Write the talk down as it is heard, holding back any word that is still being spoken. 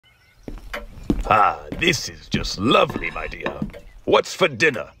Ah, this is just lovely, my dear. What's for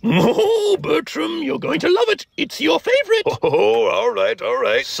dinner? Oh, Bertram, you're going to love it. It's your favorite. Oh, all right, all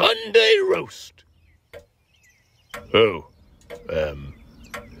right. Sunday roast. Oh,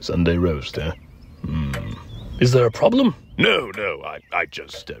 Sunday roast, eh? Is there a problem? No, I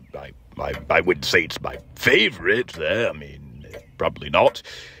just, I wouldn't say it's my favorite there. I mean, probably not.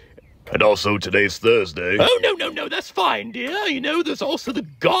 And also, today's Thursday. Oh, no, that's fine, dear. You know, there's also the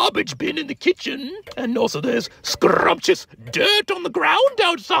garbage bin in the kitchen. And also there's scrumptious dirt on the ground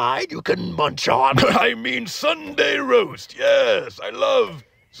outside you can munch on. I mean Sunday roast. Yes, I love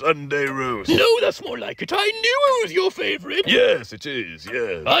Sunday roast. No, that's more like it. I knew it was your favorite. Yes, it is,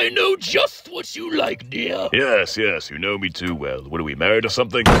 yes. I know just what you like, dear. Yes, you know me too well. What, are we married or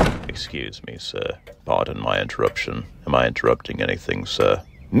something? Excuse me, sir. Pardon my interruption. Am I interrupting anything, sir?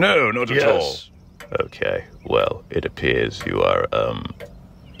 No, not at all. Okay, well, it appears you are,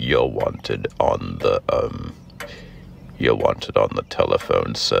 you're wanted on the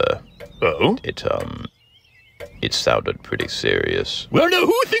telephone, sir. Oh? It sounded pretty serious. Well, now,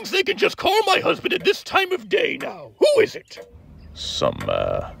 who thinks they can just call my husband at this time of day now? Who is it? Some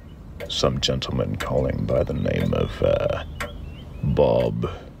gentleman calling by the name of,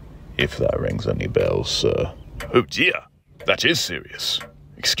 Bob, if that rings any bells, sir. Oh, dear, that is serious.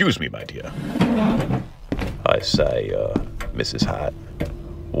 Excuse me, my dear. I say, Mrs. Hat,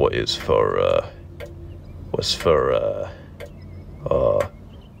 what's for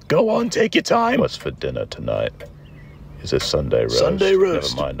Go on, take your time. What's for dinner tonight? Is it Sunday roast? Sunday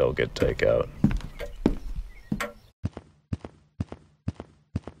roast. Never mind, I'll get takeout.